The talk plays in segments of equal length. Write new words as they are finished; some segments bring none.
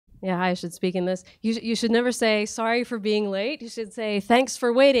Yeah, I should speak in this. You should never say, sorry for being late. You should say, thanks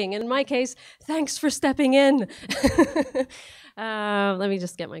for waiting. And in my case, thanks for stepping in. Let me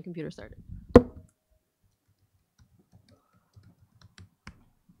just get my computer started.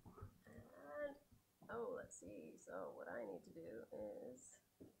 Let's see. So what I need to do is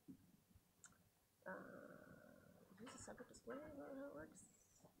use a separate display. Is that how it works?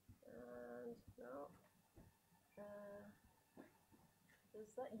 And no. Is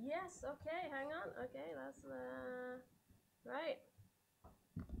that yes? Okay, hang on. Okay, that's right.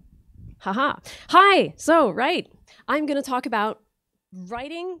 Haha. Hi. So right, I'm going to talk about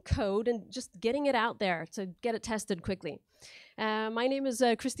writing code and just getting it out there to get it tested quickly. My name is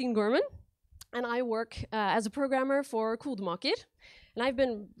Christin Gorman, and I work as a programmer for Keynote. And I've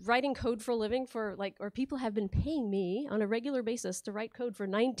been writing code for a living for or people have been paying me on a regular basis to write code for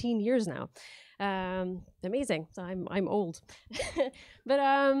 19 years now. Amazing. So I'm old.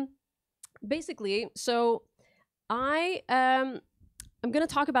 But basically, so I'm going to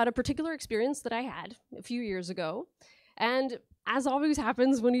talk about a particular experience that I had a few years ago. And as always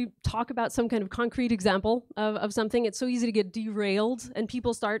happens when you talk about some kind of concrete example of something, it's so easy to get derailed and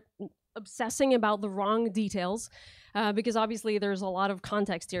people start obsessing about the wrong details because obviously there's a lot of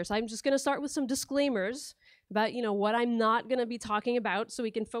context here. So I'm just going to start with some disclaimers about what I'm not going to be talking about so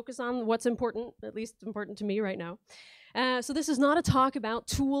we can focus on what's important, at least important to me right now. So this is not a talk about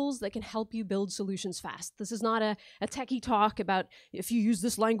tools that can help you build solutions fast. This is not a techie talk about if you use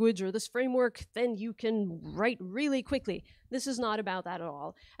this language or this framework, then you can write really quickly. This is not about that at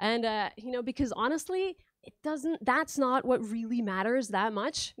all. And because honestly, that's not what really matters that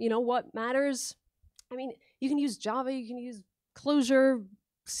much. What matters, you can use Java, you can use Clojure,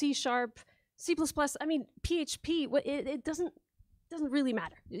 C#, C++, PHP, it doesn't really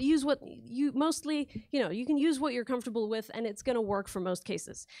matter. Use what you mostly, you can use what you're comfortable with and it's going to work for most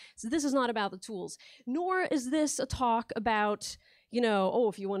cases. So this is not about the tools, nor is this a talk about,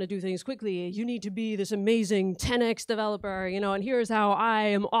 if you want to do things quickly, you need to be this amazing 10x developer, and here's how I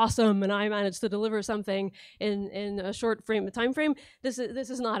am awesome and I managed to deliver something in a short time frame. This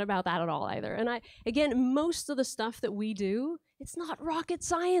is not about that at all either. And again, most of the stuff that we do, it's not rocket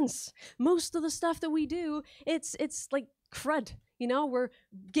science. Most of the stuff that we do, it's like crud. We're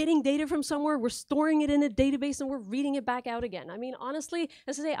getting data from somewhere, we're storing it in a database, and we're reading it back out again. Honestly,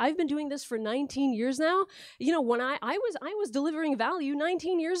 as I say, I've been doing this for 19 years now. When I was delivering value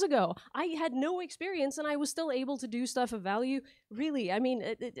 19 years ago. I had no experience, and I was still able to do stuff of value. Really,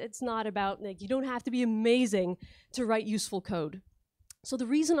 it's not about, you don't have to be amazing to write useful code. So the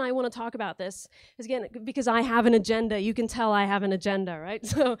reason I want to talk about this is, again, because I have an agenda. You can tell I have an agenda, right?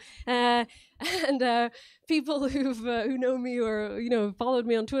 So, people who know me or followed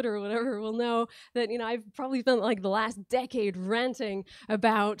me on Twitter or whatever will know that I've probably spent the last decade ranting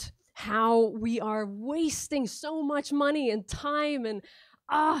about how we are wasting so much money and time and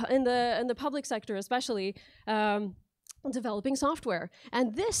in the public sector especially. Developing software.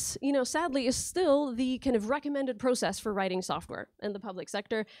 And this, sadly, is still the kind of recommended process for writing software in the public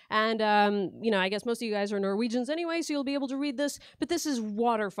sector. And, I guess most of you guys are Norwegians anyway, so you'll be able to read this. But this is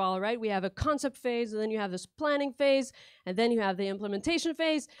waterfall, right? We have a concept phase, and then you have this planning phase, and then you have the implementation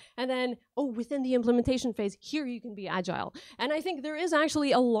phase. And then, within the implementation phase, here you can be agile. And I think there is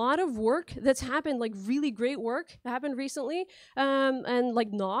actually a lot of work that's happened, really great work that happened recently. And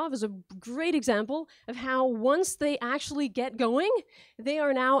Nav is a great example of how once they actually get going, they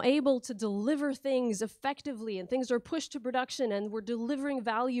are now able to deliver things effectively, and things are pushed to production, and we're delivering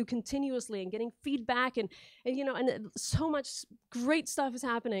value continuously and getting feedback, and so much great stuff is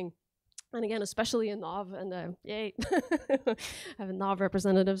happening. And again, especially in Nav, and yay, having Nav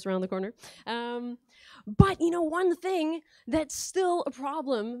representatives around the corner. But one thing that's still a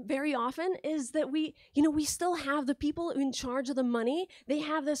problem very often is that we still have the people in charge of the money. They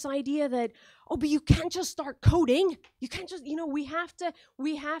have this idea that, but you can't just start coding. You can't just,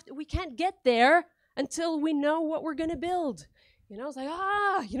 we can't get there until we know what we're going to build. It's like,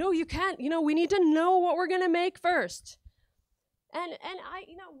 you can't, we need to know what we're going to make first. And I,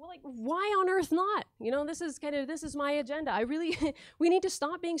 why on earth not? This is my agenda. We need to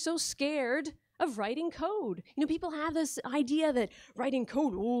stop being so scared of writing code. People have this idea that writing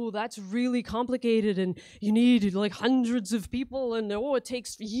code, that's really complicated, and you need hundreds of people, and it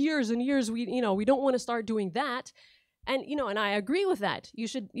takes years and years. We don't want to start doing that. And and I agree with that. You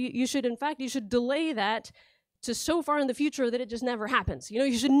should in fact delay that to so far in the future that it just never happens.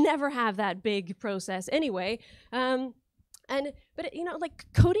 You should never have that big process anyway. But you know, like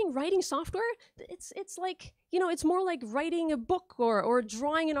coding, writing software, it's like, you know, it's more like writing a book or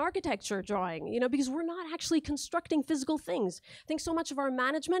drawing an architecture drawing, you know, because we're not actually constructing physical things. I think so much of our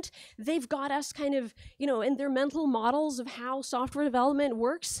management, they've got us kind of, you know, in their mental models of how software development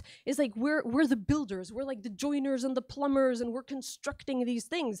works is like we're the builders, we're like the joiners and the plumbers, and we're constructing these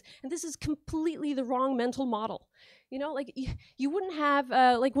things. And this is completely the wrong mental model. You know, like you wouldn't have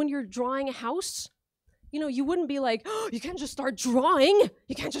like when you're drawing a house, you know, you wouldn't be like, oh, you can't just start drawing.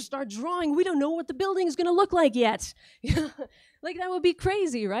 You can't just start drawing. We don't know what the building is going to look like yet. Like, that would be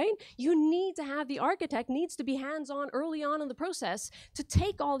crazy, right? You need to have, the architect needs to be hands-on early on in the process to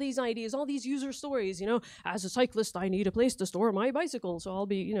take all these ideas, all these user stories, you know, as a cyclist, I need a place to store my bicycle, so I'll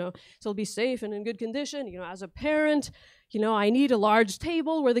be, you know, so it'll be safe and in good condition. You know, as a parent, you know, I need a large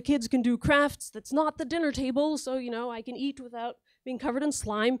table where the kids can do crafts that's not the dinner table, so, you know, I can eat without being covered in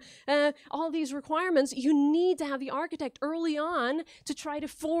slime. All these requirements, you need to have the architect early on to try to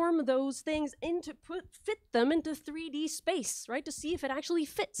form those things fit them into 3D space, right? To see if it actually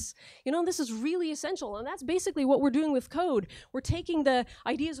fits. You know, this is really essential, and that's basically what we're doing with code. We're taking the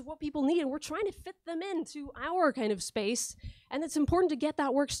ideas of what people need and we're trying to fit them into our kind of space, and it's important to get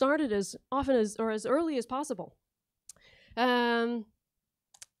that work started as often as, or as early as possible.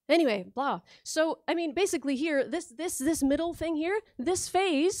 Anyway, blah. So, I mean, basically here, this middle thing here, this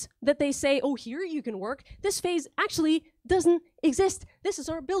phase that they say, oh, here you can work, this phase actually doesn't exist. This is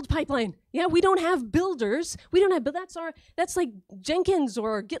our build pipeline. Yeah, we don't have builders. We don't have, but that's like Jenkins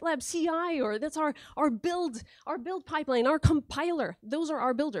or GitLab CI, or that's our build pipeline, our compiler. Those are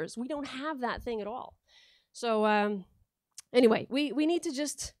our builders. We don't have that thing at all. So, anyway, we need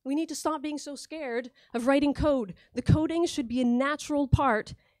to stop being so scared of writing code. The coding should be a natural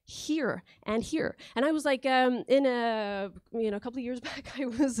part here and here. And I was like, in a couple of years back, I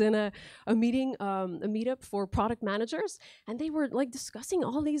was in a meetup for product managers, and they were like discussing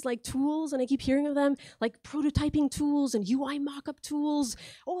all these like tools, and I keep hearing of them, like prototyping tools and UI mockup tools.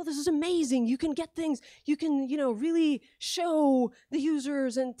 Oh, this is amazing. You can get things, you can, you know, really show the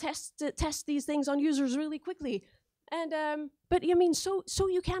users and test these things on users really quickly. And, but I mean, so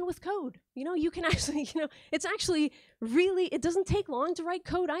you can with code. You know, you can actually, you know, it's actually really, it doesn't take long to write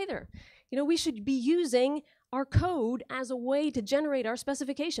code either. You know, we should be using our code as a way to generate our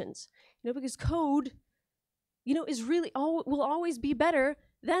specifications. You know, because code, you know, is really, will always be better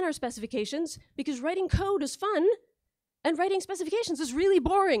than our specifications, because writing code is fun and writing specifications is really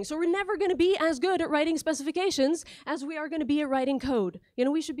boring. So we're never going to be as good at writing specifications as we are going to be at writing code. You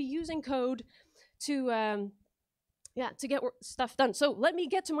know, we should be using code to get stuff done. So let me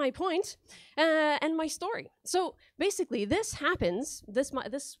get to my point and my story. So basically, this happens.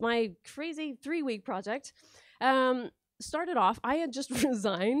 My crazy 3-week project started off. I had just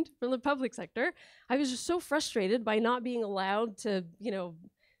resigned from the public sector. I was just so frustrated by not being allowed to, you know,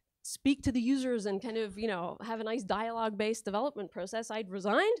 speak to the users and kind of, you know, have a nice dialogue-based development process. I'd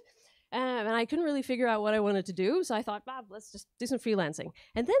resigned. And I couldn't really figure out what I wanted to do, so I thought, Bob, let's just do some freelancing.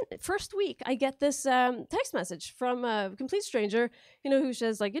 And then first week, I get this text message from a complete stranger, you know, who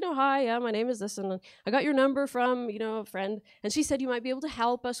says like, you know, hi, yeah, my name is this, and I got your number from, you know, a friend, and she said you might be able to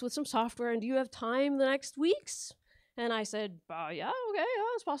help us with some software, and do you have time the next weeks? And I said, yeah, okay,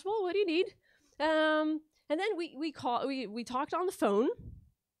 yeah, it's possible. What do you need? And then we talked on the phone.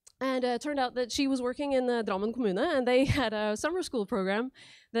 And it turned out that she was working in the Drammen Kommune, and they had a summer school program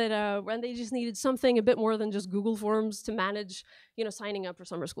that, and they just needed something a bit more than just Google Forms to manage, you know, signing up for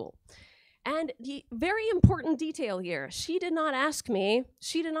summer school. And the very important detail here, she did not ask me,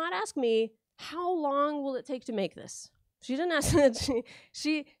 how long will it take to make this? She didn't ask that.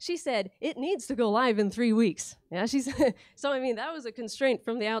 She said, it needs to go live in 3 weeks. Yeah, she said, so I mean, that was a constraint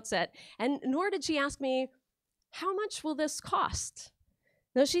from the outset. And nor did she ask me, how much will this cost?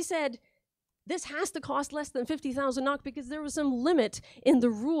 No, she said, this has to cost less than 50,000 NOK, because there was some limit in the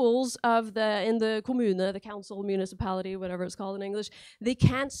rules of in the kommune, the council, municipality, whatever it's called in English. They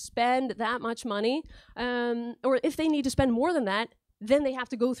can't spend that much money, or if they need to spend more than that, then they have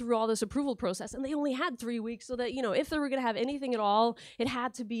to go through all this approval process. And they only had 3 weeks, so that, you know, if they were going to have anything at all, it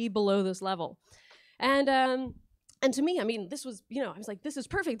had to be below this level. And to me, I mean, this was, you know, I was like, this is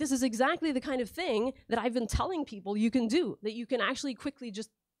perfect. This is exactly the kind of thing that I've been telling people you can do, that you can actually quickly just,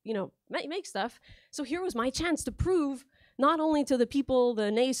 you know, make stuff. So here was my chance to prove not only to the people,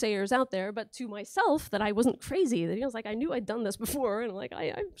 the naysayers out there, but to myself that I wasn't crazy. That, you know, was like, I knew I'd done this before, and like,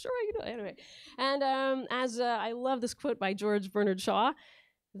 I'm sure I could do it. Anyway, and I love this quote by George Bernard Shaw: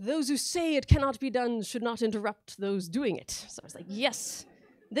 "Those who say it cannot be done should not interrupt those doing it." So I was like, yes,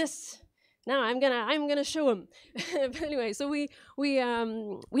 Now I'm gonna show him. But anyway, so we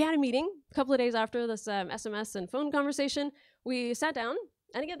had a meeting a couple of days after this SMS and phone conversation. We sat down,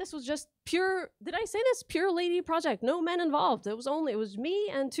 and again, this was just pure. Did I say this? Pure lady project. No men involved. It was me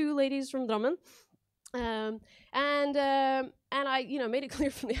and 2 ladies from Drammen. And I, made it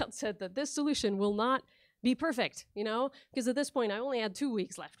clear from the outset that this solution will not be perfect, because at this point I only had 2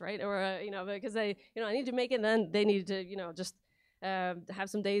 weeks left, right? Or, because I need to make it, and then they needed to, just have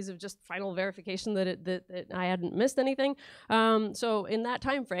some days of just final verification that I hadn't missed anything. So in that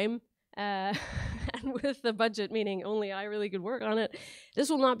time frame, and with the budget, meaning only I really could work on it, this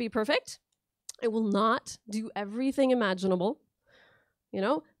will not be perfect. It will not do everything imaginable,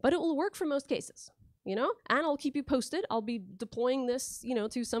 but it will work for most cases. And I'll keep you posted. I'll be deploying this,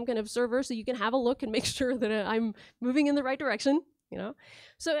 to some kind of server so you can have a look and make sure that I'm moving in the right direction,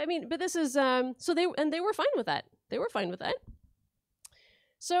 So, but this is, they were fine with that. They were fine with that.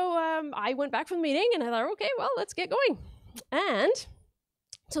 So I went back from the meeting and I thought, okay, well, let's get going. And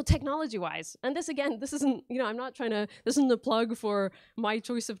so technology-wise, and this isn't, I'm not trying to, this isn't a plug for my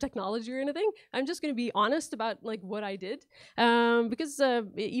choice of technology or anything. I'm just going to be honest about what I did, because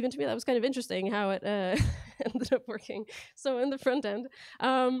even to me that was kind of interesting how it ended up working. So in the front end,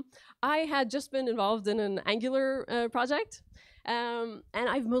 I had just been involved in an Angular project, and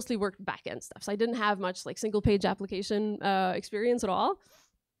I've mostly worked back-end stuff. So I didn't have much single-page application experience at all.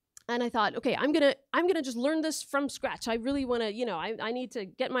 And I thought, okay, I'm gonna just learn this from scratch. I really want to, I need to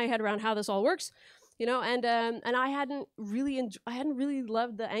get my head around how this all works, And I hadn't really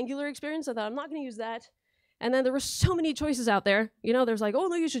loved the Angular experience. I thought I'm not going to use that. And then there were so many choices out there. There's oh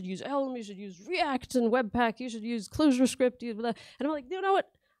no, you should use Elm, you should use React and Webpack, you should use ClojureScript, and I'm like, you know what?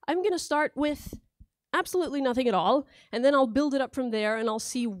 I'm going to start with absolutely nothing at all, and then I'll build it up from there, and I'll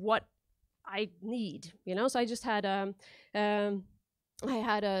see what I need. So I just had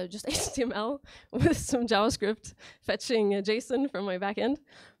just HTML with some JavaScript fetching JSON from my backend.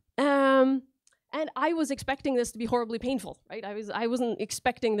 And I was expecting this to be horribly painful, right? I wasn't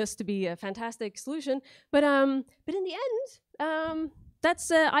expecting this to be a fantastic solution, but in the end,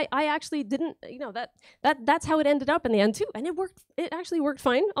 that's I actually didn't, that's how it ended up in the end too, and it worked. It actually worked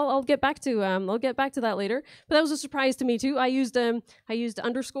fine. I'll get back to that later. But that was a surprise to me too. I used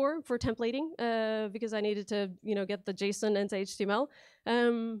underscore for templating because I needed to get the JSON into HTML,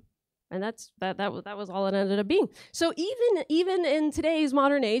 and that was all it ended up being. So even in today's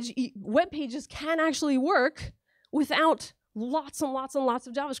modern age, web pages can actually work without lots and lots and lots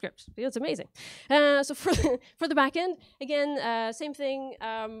of JavaScript. It's amazing. So for the back end, again, same thing.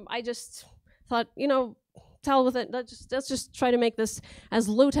 I just thought, tell with it. Let's just try to make this as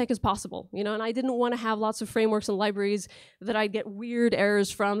low tech as possible, And I didn't want to have lots of frameworks and libraries that I'd get weird errors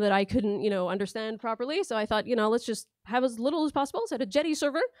from that I couldn't, understand properly. So I thought, let's just have as little as possible. So I had a Jetty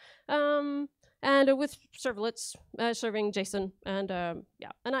server, and with servlets serving JSON, and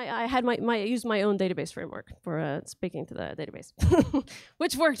and I had I used my own database framework for speaking to the database,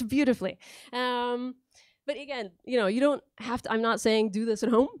 which worked beautifully. But again, you don't have to. I'm not saying do this at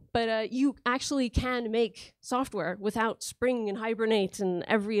home, but you actually can make software without Spring and Hibernate and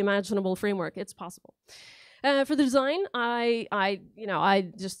every imaginable framework. It's possible. For the design, I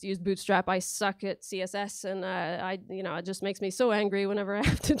just use Bootstrap. I suck at CSS, and it just makes me so angry whenever I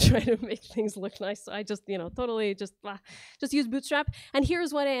have to try to make things look nice. So I just, totally just use Bootstrap. And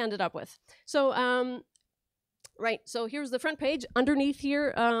here's what I ended up with. So, right. So here's the front page. Underneath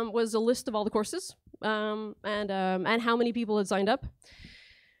here was a list of all the courses and how many people had signed up.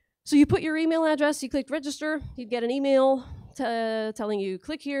 So you put your email address. You clicked register. You'd get an email telling you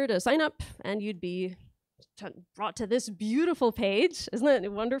click here to sign up, and you'd be brought to this beautiful page. Isn't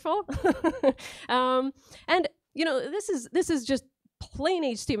it wonderful? And this is just plain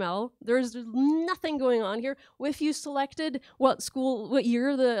HTML. There's nothing going on here. If you selected what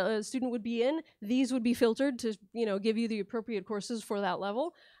year the student would be in, these would be filtered to give you the appropriate courses for that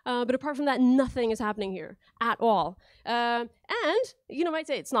level. But apart from that, nothing is happening here at all. And you might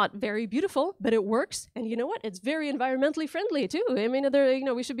say it's not very beautiful, but it works. And you know what? It's very environmentally friendly too. I mean,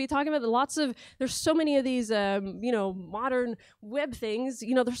 we should be talking about there's so many of these, modern web things.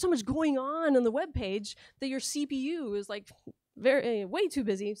 There's so much going on the web page that your CPU is way too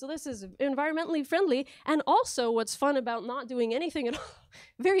busy. So this is environmentally friendly, and also what's fun about not doing anything at all,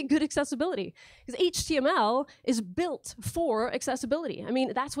 very good accessibility, because HTML is built for accessibility. I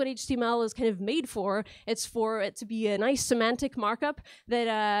mean, that's what HTML is kind of made for. It's for it to be a nice semantic markup that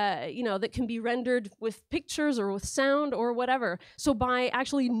that can be rendered with pictures or with sound or whatever. So by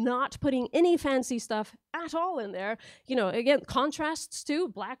actually not putting any fancy stuff at all in there, again, contrasts too,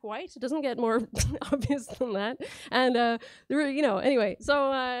 black, white, it doesn't get more obvious than that. And anyway,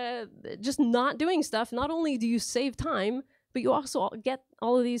 so just not doing stuff, not only do you save time, but you also get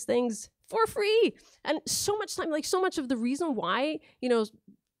all of these things for free. And so much time, like so much of the reason why,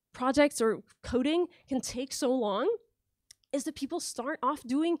 projects or coding can take so long is that people start off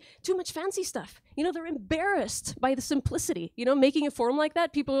doing too much fancy stuff. They're embarrassed by the simplicity. Making a form like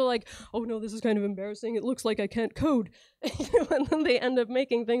that, people are like, oh no, this is kind of embarrassing. It looks like I can't code. And then they end up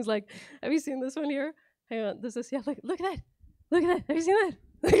making things like, have you seen this one here? Hang on, this is, yeah, look at that. Look at that, have you seen that?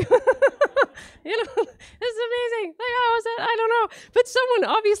 This is amazing. Like, how is that? I don't know. But someone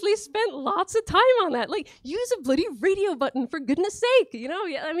obviously spent lots of time on that. Like, use a bloody radio button, for goodness sake.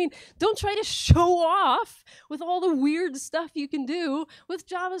 Yeah, I mean, don't try to show off with all the weird stuff you can do with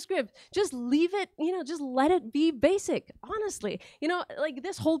JavaScript. Just leave it, just let it be basic, honestly. Like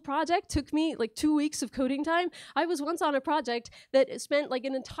this whole project took me like 2 weeks of coding time. I was once on a project that spent like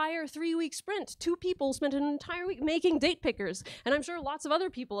an entire 3-week sprint. 2 people spent an entire week making date pickers. And I'm sure lots of other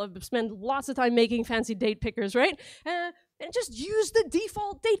people have spent lots of time making fancy date pickers, right? And just use the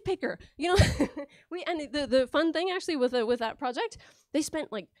default date picker. And the fun thing actually with that project, they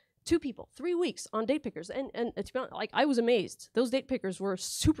spent like 2 people, 3 weeks on date pickers, and to be honest, like I was amazed. Those date pickers were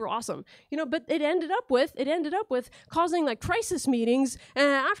super awesome, But it ended up with causing like crisis meetings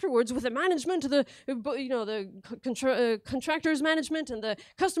afterwards with the management, the contractors management and the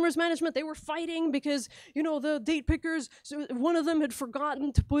customers management. They were fighting because the date pickers. So one of them had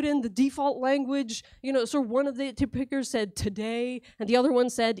forgotten to put in the default language. So one of the date pickers said today, and the other one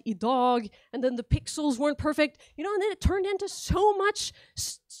said idag, and then the pixels weren't perfect. And then it turned into so much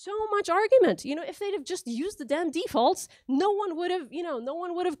argument. If they'd have just used the damn defaults, no one would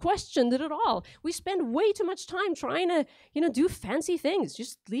have questioned it at all. We spend way too much time trying to, do fancy things.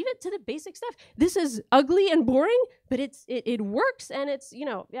 Just leave it to the basic stuff. This is ugly and boring, but it works, and it's,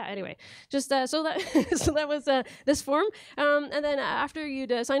 yeah, anyway. Just, so that was this form. And then after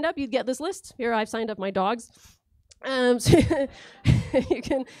you'd signed up, you'd get this list. Here, I've signed up my dogs. So you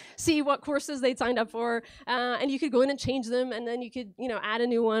can see what courses they'd signed up for, and you could go in and change them, and then you could add a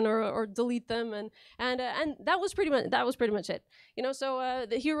new one or delete them, and that was pretty much it. So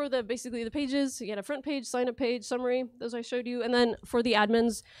here were basically the pages. You had a front page, sign up page, summary, those I showed you, and then for the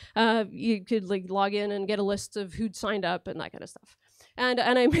admins, you could like log in and get a list of who'd signed up and that kind of stuff. And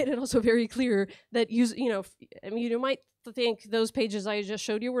I made it also very clear that you might think those pages I just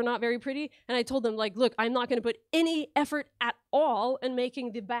showed you were not very pretty, and I told them, like, look, I'm not going to put any effort at all in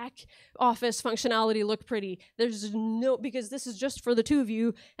making the back office functionality look pretty. There's no, because this is just for the 2 of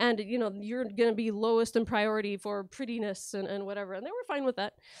you, and you're going to be lowest in priority for prettiness and whatever, and they were fine with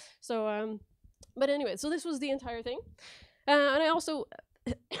that. So, but anyway, so this was the entire thing, and I also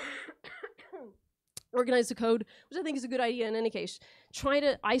organize the code, which I think is a good idea in any case. Try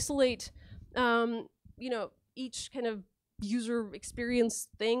to isolate, each kind of user experience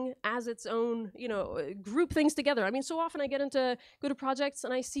thing as its own, group things together. I mean, so often I go to projects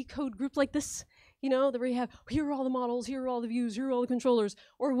and I see code grouped like this, where you have, here are all the models, here are all the views, here are all the controllers,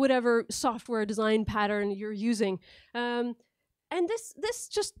 or whatever software design pattern you're using. And this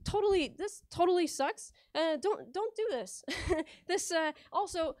totally sucks. Don't do this. This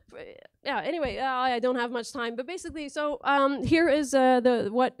also, yeah. Anyway, I don't have much time, but basically, so here is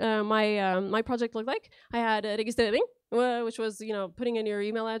what my project looked like. I had registrering, which was putting in your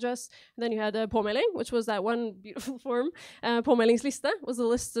email address, and then you had påmelding, which was that one beautiful form. Påmeldingsliste was a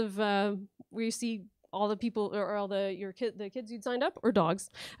list of where you see all the people or all the kids you'd signed up, or dogs,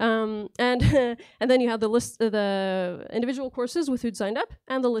 and then you had the list of the individual courses with who'd signed up,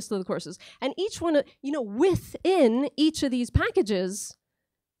 and the list of the courses, and each one, within each of these packages,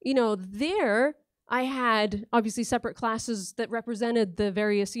 there I had obviously separate classes that represented the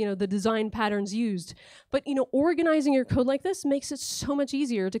various, the design patterns used. But, organizing your code like this makes it so much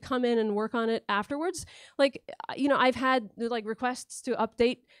easier to come in and work on it afterwards. Like, I've had like requests to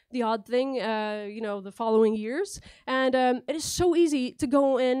update the odd thing, the following years. And it is so easy to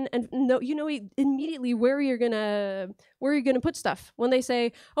go in and know, immediately where you're gonna put stuff. When they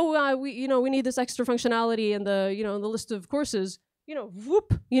say, oh, we need this extra functionality in the, in the list of courses.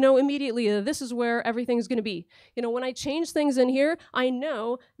 Whoop, immediately, this is where everything's going to be. When I change things in here, I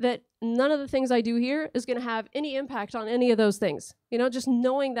know that none of the things I do here is going to have any impact on any of those things. Just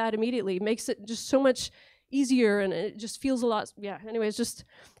knowing that immediately makes it just so much easier, and it just feels a lot, yeah. Anyway, it's just,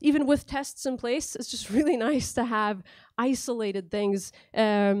 even with tests in place, it's just really nice to have isolated things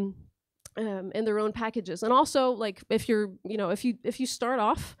in their own packages. And also, like, if you're, if you start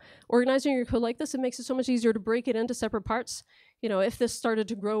off organizing your code like this, it makes it so much easier to break it into separate parts. If this started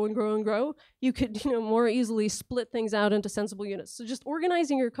to grow and grow and grow, you could, more easily split things out into sensible units. So just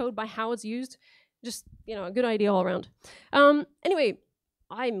organizing your code by how it's used Just, a good idea all around. Anyway,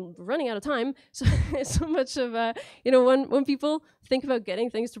 I'm running out of time. So, so much of, when people think about getting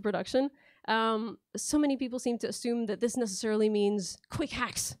things to production, so many people seem to assume that this necessarily means quick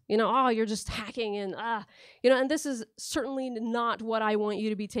hacks. You're just hacking and, and this is certainly not what I want you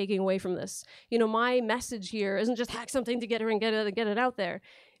to be taking away from this. My message here isn't just hack something to get it out there.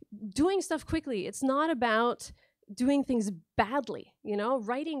 Doing stuff quickly, it's not about doing things badly.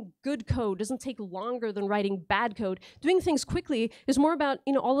 Writing good code doesn't take longer than writing bad code. Doing things quickly is more about,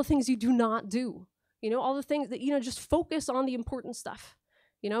 all the things you do not do. All the things that, just focus on the important stuff.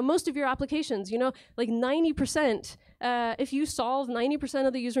 Most of your applications, like 90%, if you solve 90%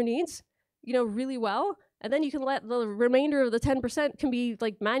 of the user needs, really well, and then you can let the remainder of the 10% can be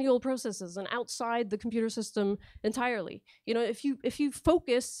like manual processes and outside the computer system entirely. If you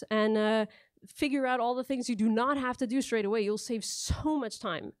focus and figure out all the things you do not have to do straight away, you'll save so much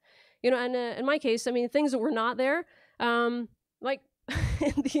time. And in my case, things that were not there, like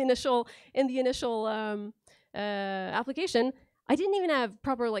in the initial application, I didn't even have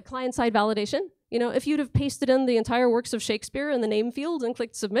proper client-side validation. If you'd have pasted in the entire works of Shakespeare in the name field and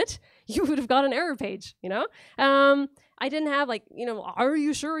clicked submit, you would have got an error page, I didn't have are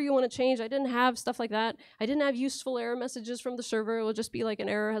you sure you want to change? I didn't have stuff like that. I didn't have useful error messages from the server. It would just be like an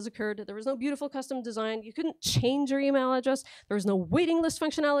error has occurred. There was no beautiful custom design. You couldn't change your email address. There was no waiting list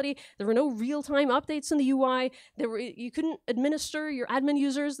functionality. There were no real-time updates in the UI. You couldn't administer your admin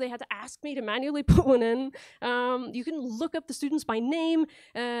users. They had to ask me to manually put one in. You couldn't look up the students by name.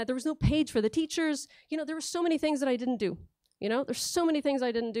 There was no page for the teachers. There were so many things that I didn't do. There's so many things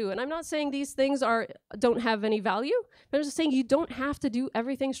I didn't do. And I'm not saying these things don't have any value, but I'm just saying you don't have to do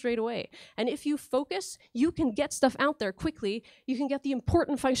everything straight away. And if you focus, you can get stuff out there quickly. You can get the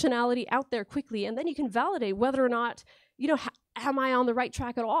important functionality out there quickly, and then you can validate whether or not, am I on the right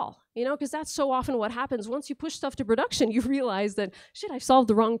track at all? Because that's so often what happens. Once you push stuff to production, you realize that, shit, I've solved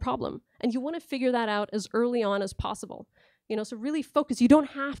the wrong problem. And you want to figure that out as early on as possible. So really focus. You don't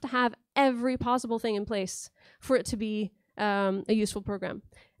have to have every possible thing in place for it to be a useful program.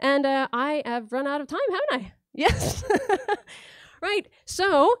 And I have run out of time, haven't I? Yes. Right.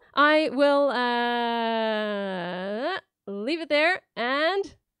 So I will leave it there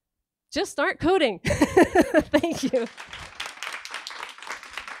and just start coding. Thank you.